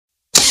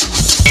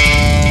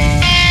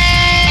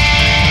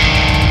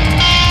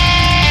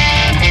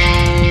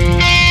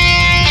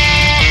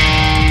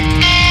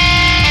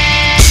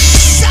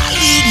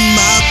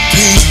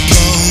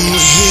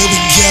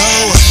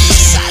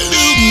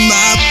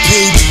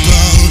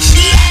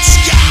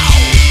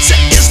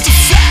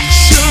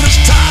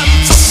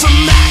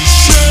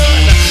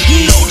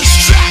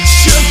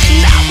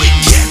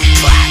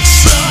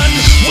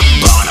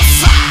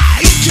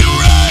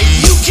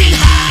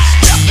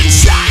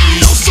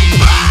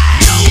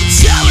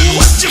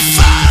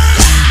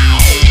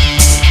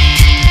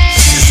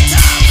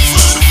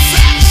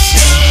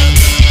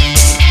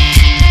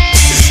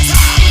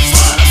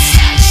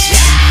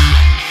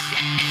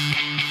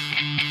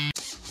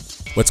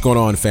What's going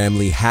on,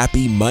 family?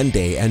 Happy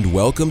Monday and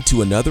welcome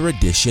to another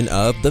edition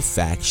of The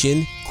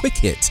Faction Quick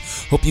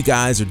Hits. Hope you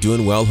guys are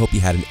doing well. Hope you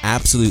had an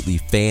absolutely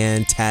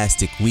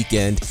fantastic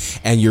weekend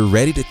and you're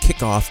ready to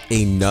kick off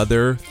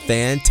another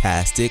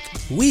fantastic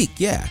week.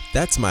 Yeah,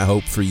 that's my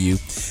hope for you.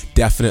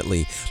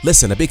 Definitely.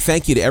 Listen, a big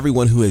thank you to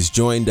everyone who has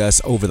joined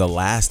us over the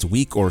last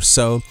week or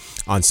so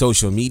on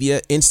social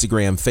media,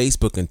 Instagram,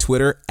 Facebook, and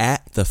Twitter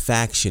at The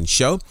Faction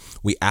Show.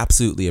 We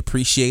absolutely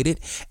appreciate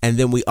it. And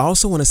then we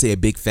also want to say a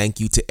big thank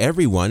you to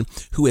everyone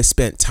who has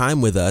spent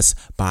time with us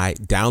by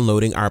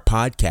downloading our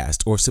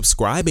podcast or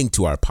subscribing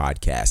to our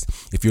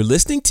podcast. If you're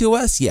listening to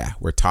us, yeah,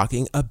 we're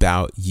talking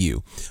about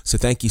you. So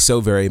thank you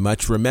so very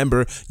much.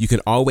 Remember, you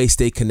can always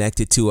stay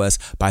connected to us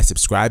by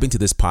subscribing to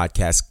this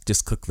podcast.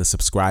 Just click the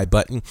subscribe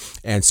button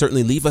and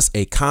certainly leave us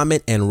a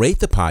comment and rate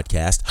the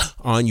podcast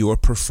on your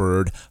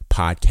preferred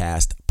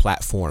podcast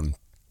platform.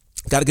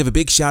 Got to give a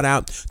big shout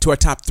out to our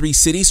top 3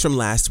 cities from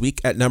last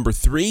week. At number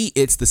 3,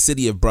 it's the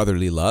city of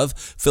brotherly love,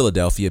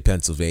 Philadelphia,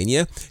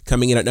 Pennsylvania.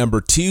 Coming in at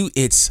number 2,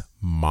 it's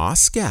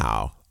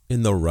Moscow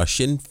in the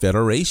Russian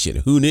Federation.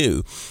 Who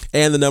knew?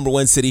 And the number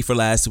 1 city for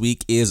last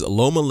week is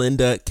Loma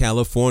Linda,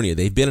 California.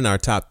 They've been in our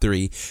top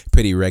 3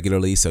 pretty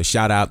regularly. So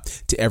shout out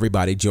to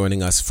everybody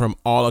joining us from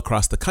all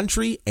across the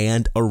country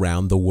and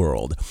around the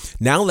world.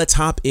 Now let's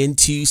hop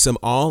into some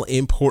all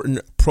important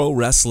pro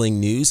wrestling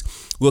news.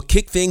 We'll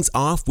kick things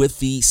off with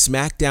the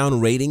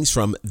SmackDown ratings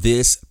from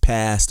this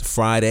past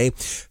Friday.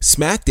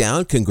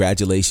 SmackDown,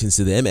 congratulations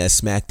to them,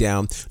 as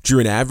SmackDown drew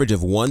an average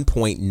of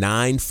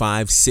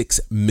 1.956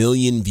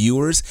 million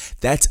viewers.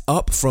 That's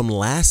up from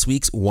last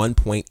week's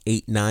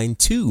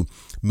 1.892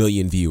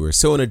 million viewers.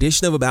 So an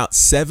addition of about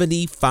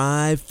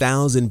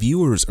 75,000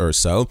 viewers or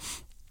so.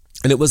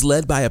 And it was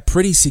led by a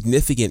pretty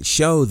significant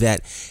show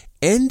that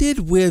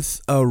ended with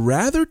a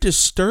rather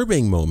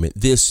disturbing moment.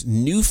 This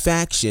new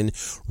faction,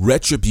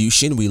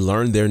 Retribution, we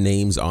learned their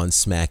names on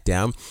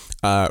SmackDown,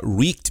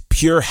 wreaked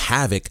pure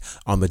havoc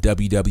on the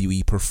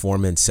WWE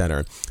Performance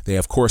Center. They,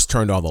 of course,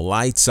 turned all the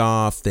lights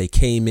off. They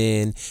came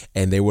in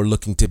and they were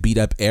looking to beat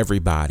up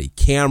everybody.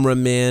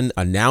 Cameramen,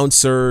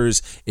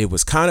 announcers. It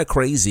was kind of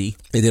crazy.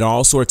 They did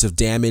all sorts of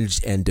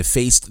damage and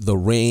defaced the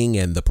ring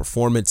and the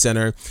Performance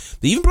Center.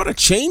 They even brought a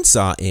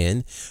chainsaw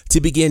in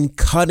to begin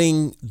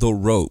cutting the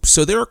ropes.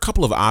 So there are a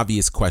couple of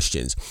obvious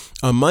questions.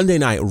 On Monday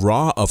Night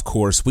Raw, of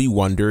course, we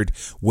wondered,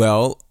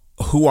 well,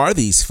 who are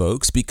these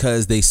folks?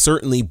 Because they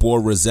certainly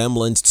bore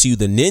resemblance to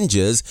the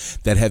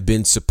ninjas that have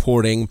been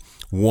supporting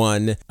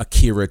one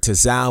Akira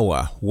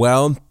Tozawa.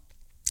 Well,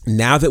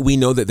 now that we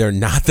know that they're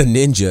not the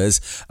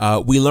ninjas,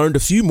 we learned a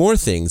few more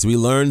things. We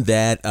learned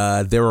that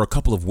there are a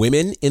couple of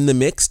women in the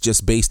mix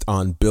just based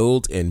on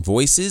build and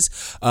voices,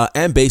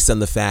 and based on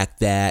the fact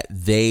that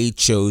they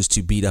chose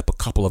to beat up a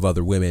couple of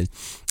other women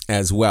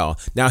as well.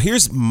 Now,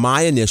 here's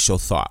my initial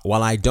thought.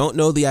 While I don't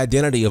know the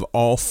identity of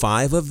all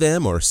 5 of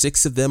them or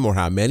 6 of them or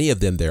how many of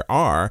them there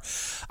are,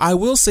 I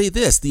will say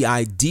this. The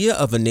idea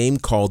of a name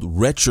called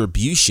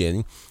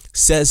Retribution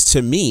says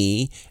to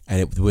me, and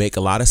it would make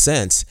a lot of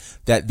sense,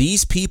 that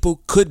these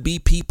people could be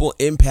people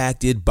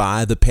impacted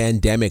by the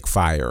pandemic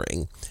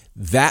firing.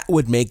 That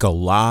would make a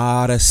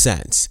lot of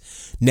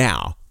sense.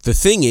 Now, the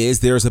thing is,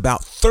 there's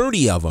about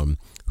 30 of them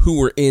who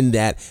were in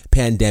that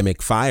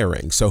pandemic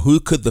firing. So who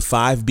could the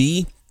 5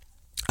 be?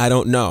 I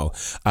don't know.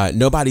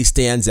 Nobody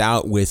stands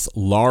out with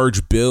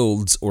large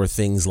builds or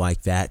things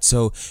like that.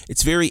 So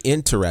it's very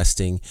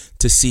interesting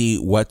to see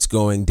what's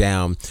going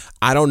down.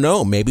 I don't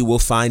know. Maybe we'll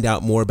find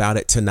out more about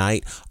it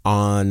tonight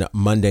on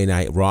Monday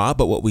Night Raw.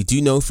 But what we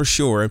do know for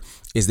sure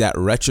is that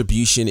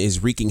Retribution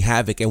is wreaking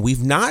havoc. And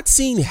we've not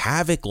seen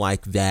havoc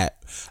like that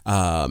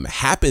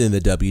happen in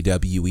the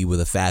WWE with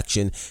a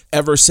faction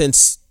ever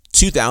since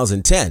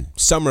 2010,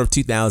 summer of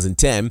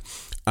 2010.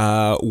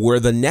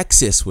 Where the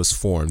Nexus was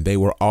formed. They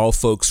were all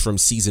folks from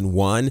season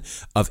 1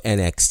 of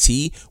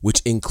NXT,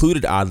 which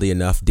included, oddly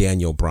enough,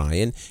 Daniel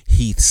Bryan,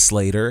 Heath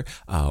Slater,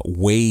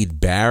 Wade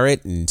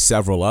Barrett, and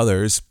several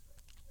others.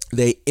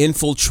 They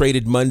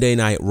infiltrated Monday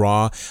Night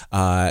Raw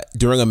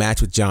during a match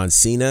with John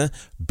Cena,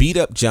 beat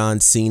up John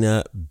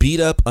Cena, beat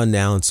up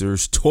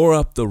announcers, tore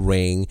up the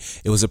ring.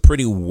 It was a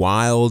pretty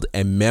wild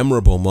and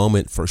memorable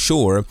moment for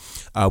sure.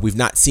 We've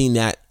not seen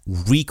that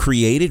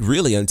recreated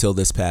really until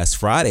this past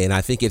Friday, and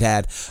I think it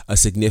had a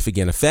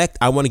significant effect.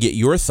 I want to get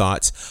your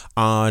thoughts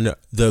on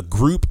the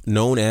group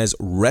known as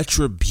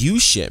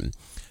Retribution.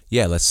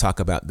 Yeah, let's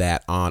talk about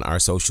that on our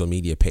social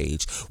media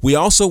page. We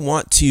also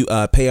want to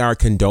pay our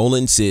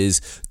condolences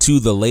to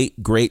the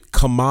late, great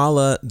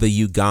Kamala, the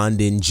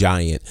Ugandan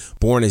giant.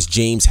 Born as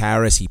James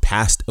Harris, he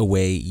passed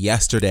away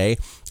yesterday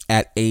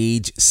at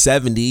age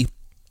 70.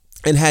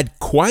 And had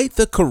quite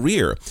the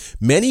career.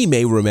 Many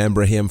may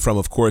remember him from,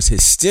 of course,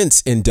 his stints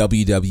in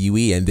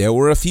WWE, and there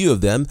were a few of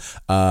them,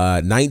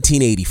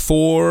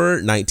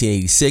 1984,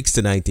 1986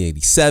 to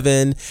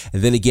 1987,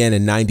 and then again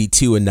in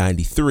 92 and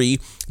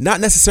 93. Not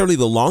necessarily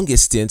the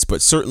longest stints,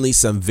 but certainly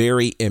some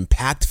very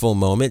impactful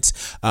moments.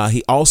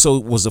 He also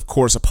was, of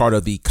course, a part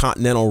of the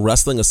Continental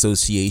Wrestling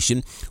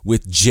Association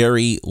with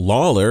Jerry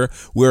Lawler,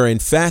 where, in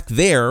fact,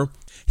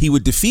 he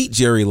would defeat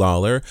Jerry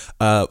Lawler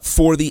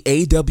for the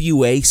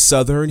AWA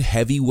Southern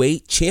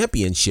Heavyweight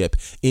Championship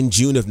in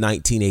June of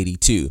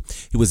 1982.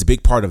 He was a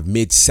big part of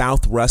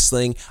Mid-South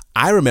Wrestling.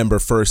 I remember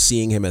first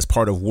seeing him as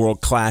part of World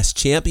Class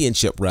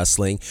Championship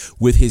Wrestling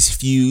with his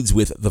feuds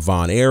with the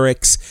Von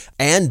Erichs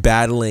and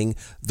battling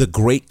the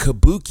Great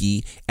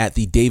Kabuki at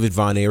the David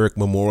Von Erich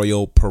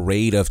Memorial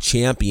Parade of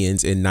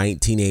Champions in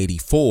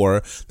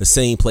 1984, the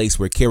same place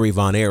where Kerry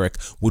Von Erich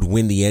would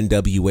win the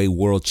NWA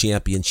World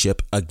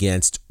Championship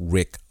against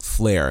Ric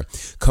Flair.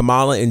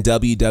 Kamala in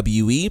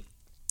WWE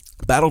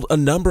battled a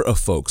number of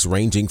folks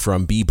ranging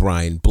from B.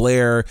 Brian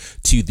Blair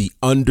to The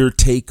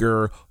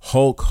Undertaker,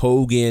 Hulk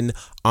Hogan,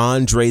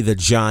 Andre the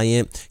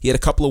Giant. He had a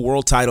couple of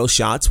world title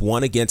shots,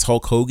 one against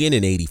Hulk Hogan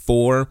in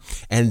 84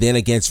 and then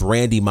against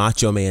Randy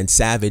Macho Man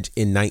Savage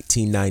in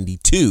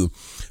 1992.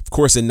 Of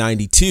course, in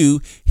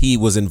 92, he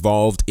was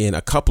involved in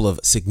a couple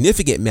of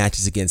significant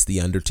matches against The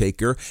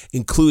Undertaker,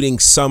 including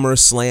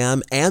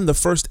SummerSlam and the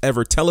first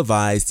ever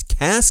televised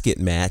casket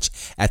match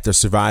at the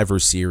Survivor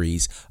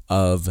Series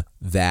of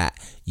that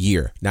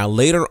year. Now,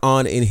 later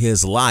on in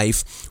his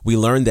life, we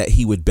learned that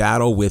he would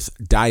battle with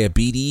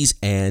diabetes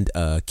and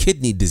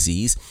kidney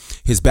disease.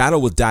 His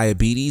battle with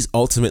diabetes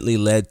ultimately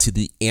led to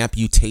the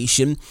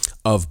amputation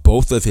of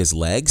both of his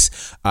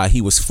legs.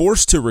 He was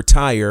forced to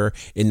retire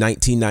in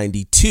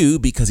 1992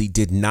 because he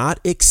did not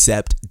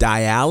accept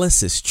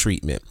dialysis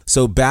treatment.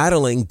 So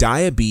battling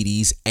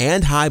diabetes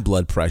and high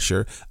blood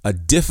pressure, a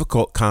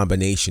difficult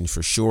combination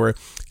for sure.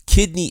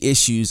 Kidney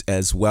issues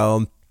as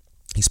well.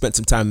 He spent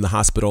some time in the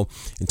hospital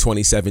in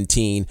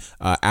 2017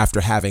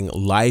 after having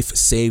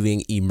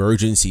life-saving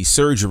emergency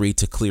surgery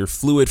to clear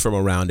fluid from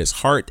around his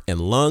heart and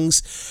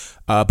lungs.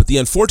 But the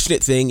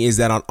unfortunate thing is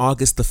that on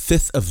August the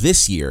 5th of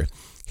this year,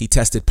 he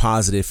tested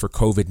positive for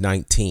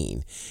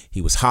COVID-19.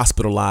 He was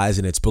hospitalized,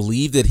 and it's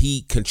believed that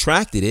he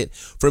contracted it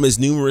from his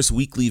numerous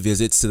weekly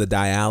visits to the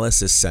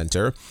dialysis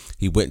center.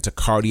 He went into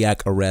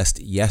cardiac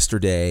arrest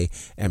yesterday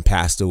and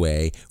passed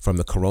away from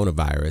the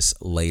coronavirus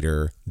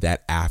later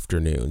that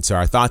afternoon. So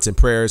our thoughts and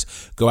prayers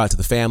go out to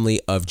the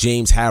family of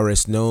James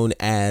Harris, known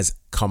as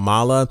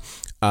Kamala.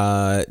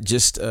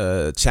 Just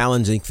a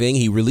challenging thing.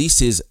 He released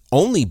his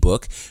only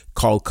book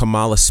called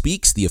Kamala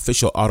Speaks, the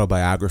official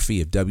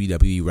autobiography of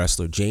WWE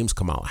wrestler James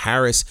Kamala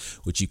Harris,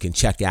 which you can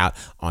check out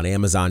on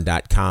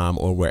Amazon.com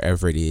or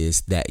wherever it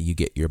is that you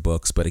get your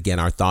books. But again,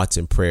 our thoughts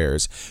and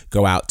prayers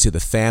go out to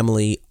the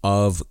family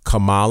of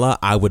Kamala.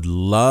 I would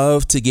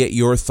love to get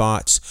your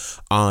thoughts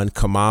on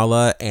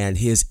Kamala and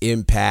his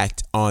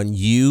impact on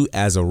you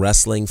as a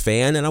wrestling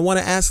fan. And I want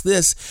to ask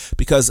this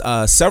because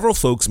several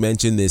folks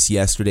mentioned this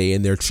yesterday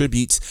in their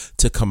tributes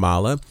to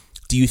Kamala.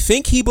 Do you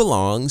think he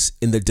belongs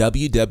in the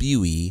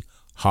WWE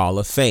Hall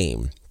of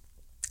Fame?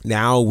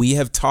 Now, we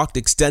have talked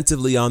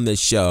extensively on this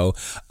show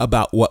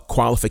about what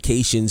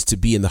qualifications to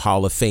be in the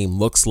Hall of Fame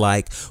looks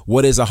like.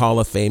 What is a Hall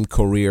of Fame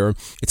career?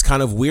 It's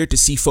kind of weird to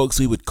see folks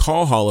we would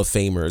call Hall of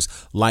Famers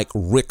like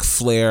Ric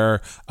Flair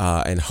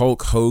and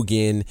Hulk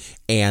Hogan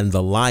and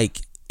the like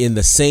in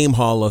the same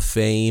Hall of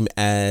Fame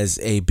as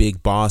a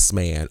Big Boss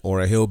Man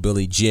or a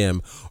Hillbilly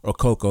Jim or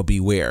Coco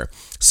Beware.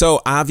 So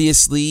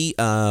obviously,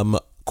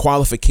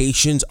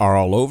 qualifications are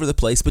all over the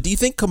place, but do you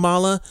think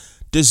Kamala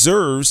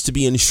deserves to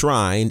be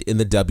enshrined in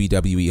the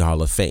WWE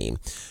Hall of Fame?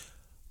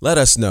 Let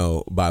us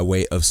know by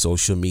way of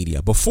social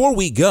media. Before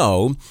we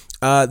go,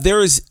 there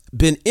has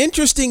been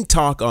interesting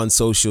talk on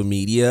social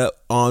media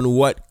on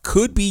what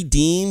could be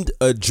deemed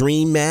a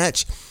dream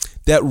match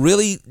that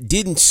really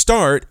didn't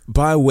start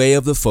by way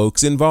of the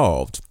folks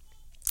involved.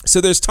 So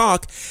there's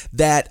talk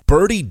that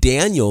Bertie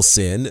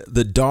Danielson,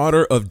 the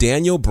daughter of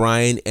Daniel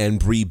Bryan and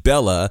Brie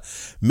Bella,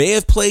 may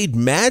have played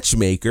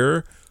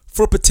matchmaker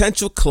for a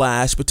potential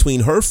clash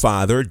between her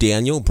father,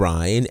 Daniel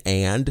Bryan,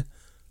 and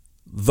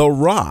The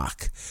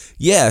Rock.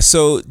 Yeah,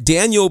 so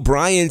Daniel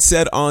Bryan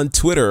said on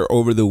Twitter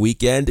over the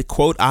weekend,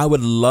 quote, "I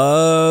would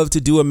love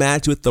to do a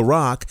match with The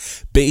Rock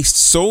based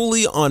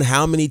solely on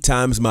how many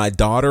times my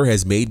daughter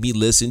has made me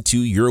listen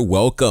to You're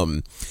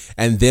Welcome."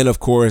 And then, of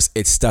course,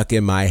 it stuck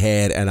in my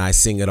head and I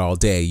sing it all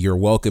day. You're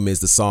Welcome is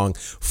the song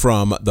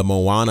from the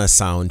Moana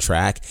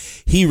soundtrack.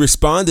 He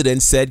responded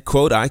and said,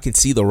 quote, "I can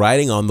see the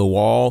writing on the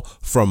wall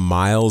from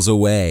miles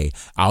away.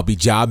 I'll be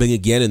jobbing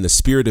again in the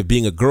spirit of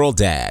being a girl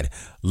dad.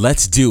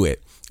 Let's do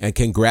it. And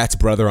congrats,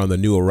 brother, on the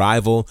new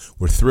arrival.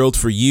 We're thrilled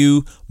for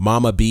you,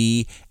 Mama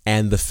B,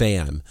 and the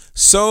fam."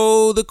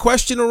 So the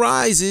question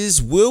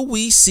arises, will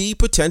we see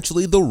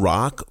potentially The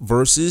Rock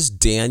versus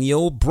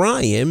Daniel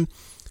Bryan?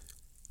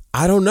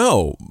 I don't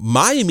know.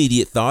 My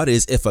immediate thought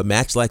is if a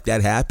match like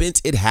that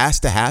happens, it has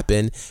to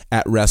happen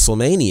at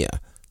WrestleMania.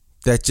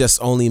 That just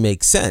only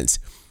makes sense.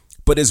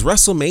 But is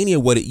WrestleMania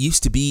what it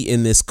used to be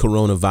in this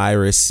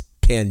coronavirus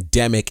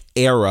pandemic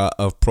era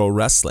of pro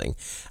wrestling?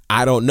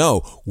 I don't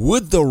know.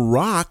 Would The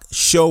Rock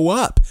show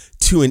up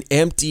to an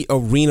empty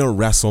arena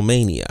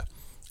WrestleMania?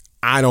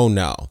 I don't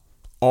know.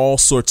 All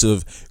sorts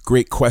of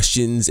great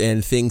questions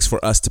and things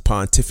for us to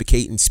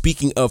pontificate. And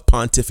speaking of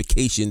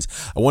pontifications,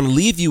 I want to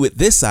leave you with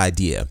this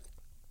idea.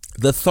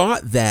 The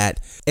thought that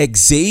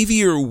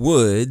Xavier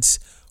Woods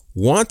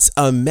wants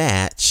a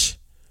match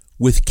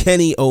with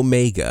Kenny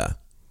Omega.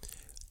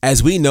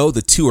 As we know,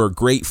 the two are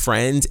great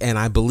friends, and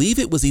I believe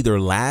it was either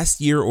last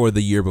year or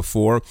the year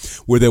before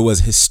where there was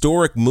a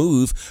historic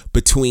move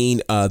between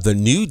the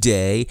New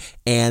Day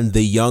and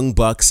the Young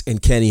Bucks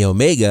and Kenny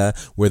Omega,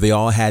 where they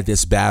all had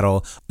this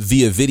battle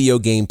via video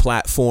game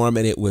platform,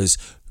 and it was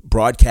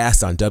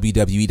broadcast on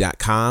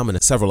WWE.com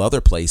and several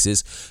other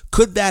places.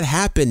 Could that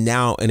happen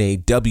now in a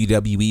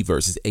WWE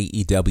versus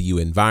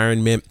AEW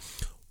environment?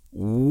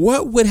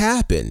 What would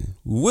happen?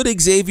 Would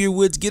Xavier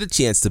Woods get a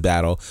chance to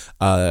battle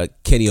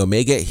Kenny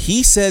Omega?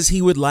 He says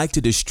he would like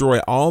to destroy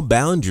all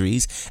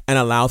boundaries and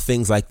allow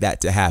things like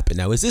that to happen.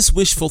 Now, is this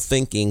wishful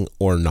thinking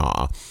or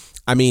not?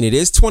 I mean, it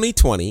is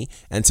 2020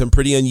 and some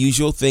pretty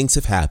unusual things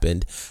have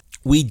happened.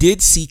 We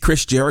did see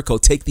Chris Jericho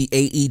take the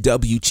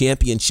AEW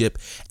championship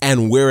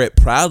and wear it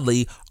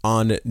proudly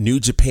on New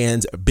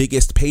Japan's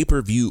biggest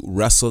pay-per-view,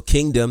 Wrestle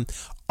Kingdom,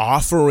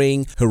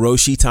 offering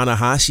Hiroshi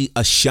Tanahashi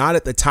a shot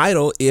at the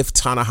title if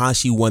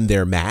Tanahashi won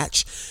their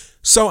match.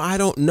 So I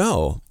don't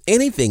know.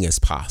 Anything is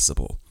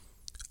possible.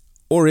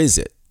 Or is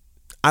it?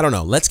 I don't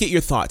know. Let's get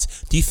your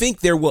thoughts. Do you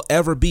think there will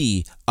ever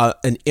be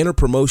an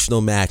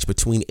interpromotional match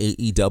between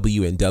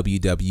AEW and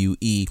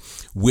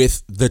WWE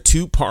with the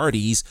two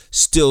parties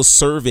still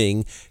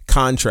serving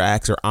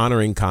contracts or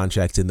honoring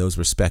contracts in those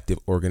respective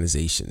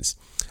organizations?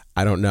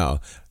 I don't know.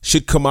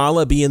 Should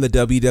Kamala be in the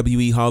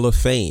WWE Hall of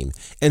Fame?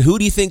 And who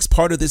do you think's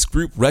part of this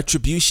group,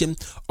 Retribution?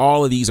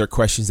 All of these are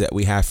questions that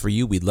we have for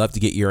you. We'd love to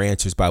get your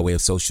answers by way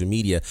of social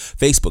media,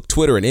 Facebook,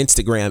 Twitter, and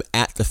Instagram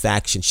at The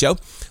Faction Show.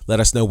 Let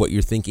us know what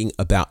you're thinking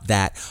about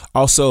that.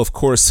 Also, of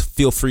course,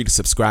 feel free to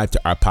subscribe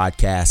to our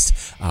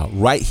podcast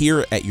right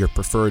here at your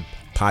preferred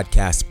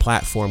podcast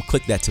platform.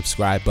 Click that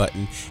subscribe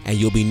button and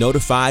you'll be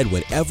notified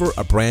whenever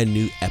a brand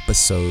new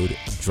episode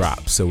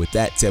drops. So with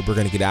that said, we're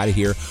going to get out of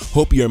here.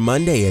 Hope your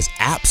Monday is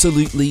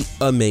absolutely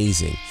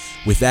amazing.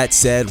 With that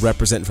said,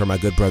 representing for my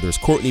good brothers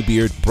Courtney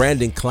Beard,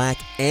 Brandon Clack,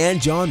 and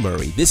John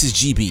Murray, this is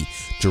GB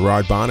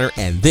Gerard Bonner,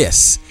 and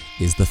this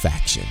is The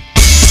Faction.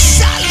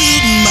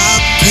 Salute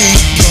my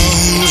pain.